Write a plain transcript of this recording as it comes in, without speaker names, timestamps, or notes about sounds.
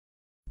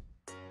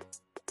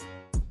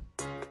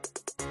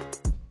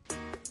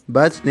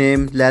Birth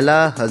name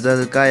Laila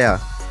Hazal Kaya.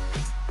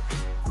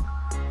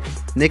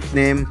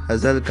 Nickname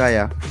Hazal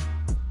Kaya.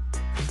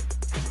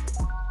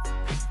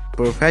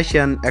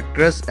 Profession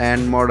actress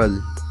and model.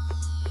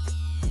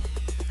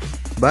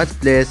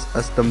 Birthplace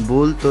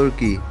Istanbul,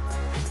 Turkey.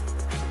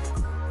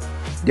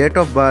 Date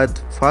of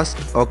birth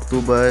 1st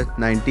October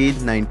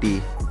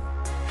 1990.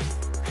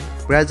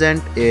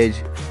 Present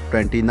age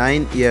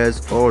 29 years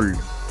old.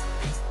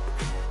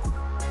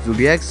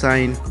 Zodiac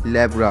sign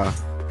Libra.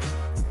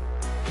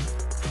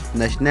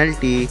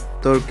 Nationality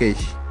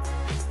Turkish.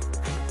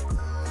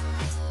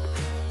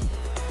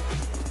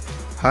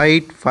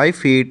 Height 5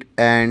 feet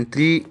and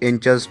 3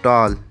 inches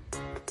tall.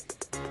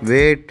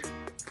 Weight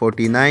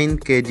 49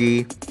 kg.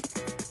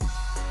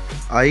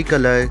 Eye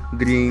color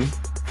green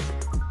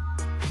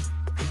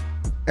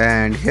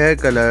and hair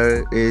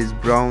color is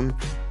brown.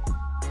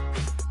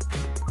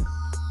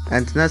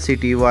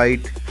 Ethnicity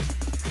white.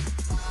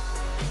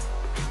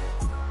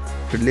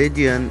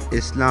 Religion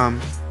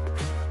Islam.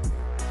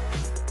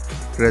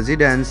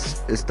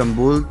 Residence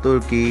Istanbul,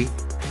 Turkey.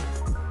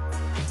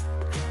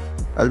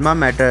 Alma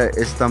mater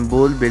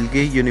Istanbul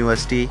Bilgi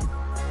University.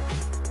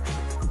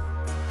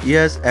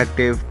 Years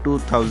active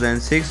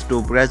 2006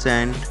 to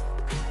present.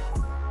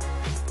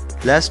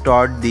 Let's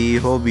start the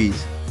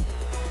hobbies.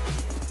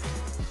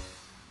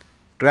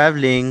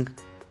 Traveling,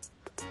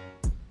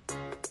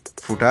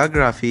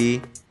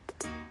 photography,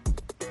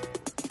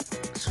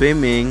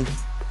 swimming,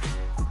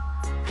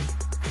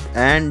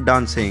 and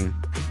dancing.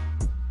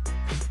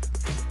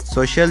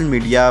 Social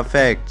media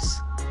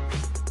facts.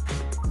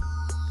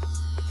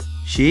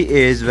 She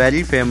is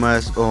very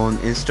famous on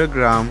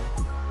Instagram.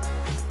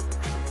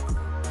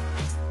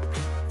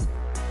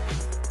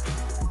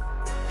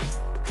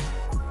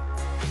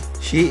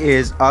 She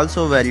is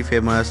also very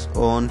famous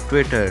on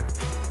Twitter.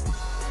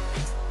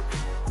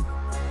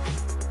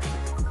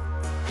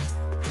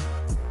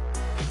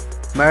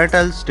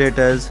 Marital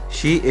status: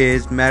 she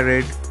is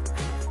married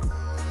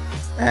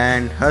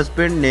and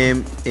husband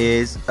name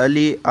is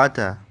Ali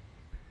Atta.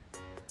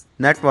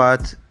 Net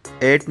worth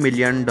 $8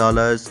 million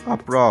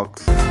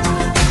approx.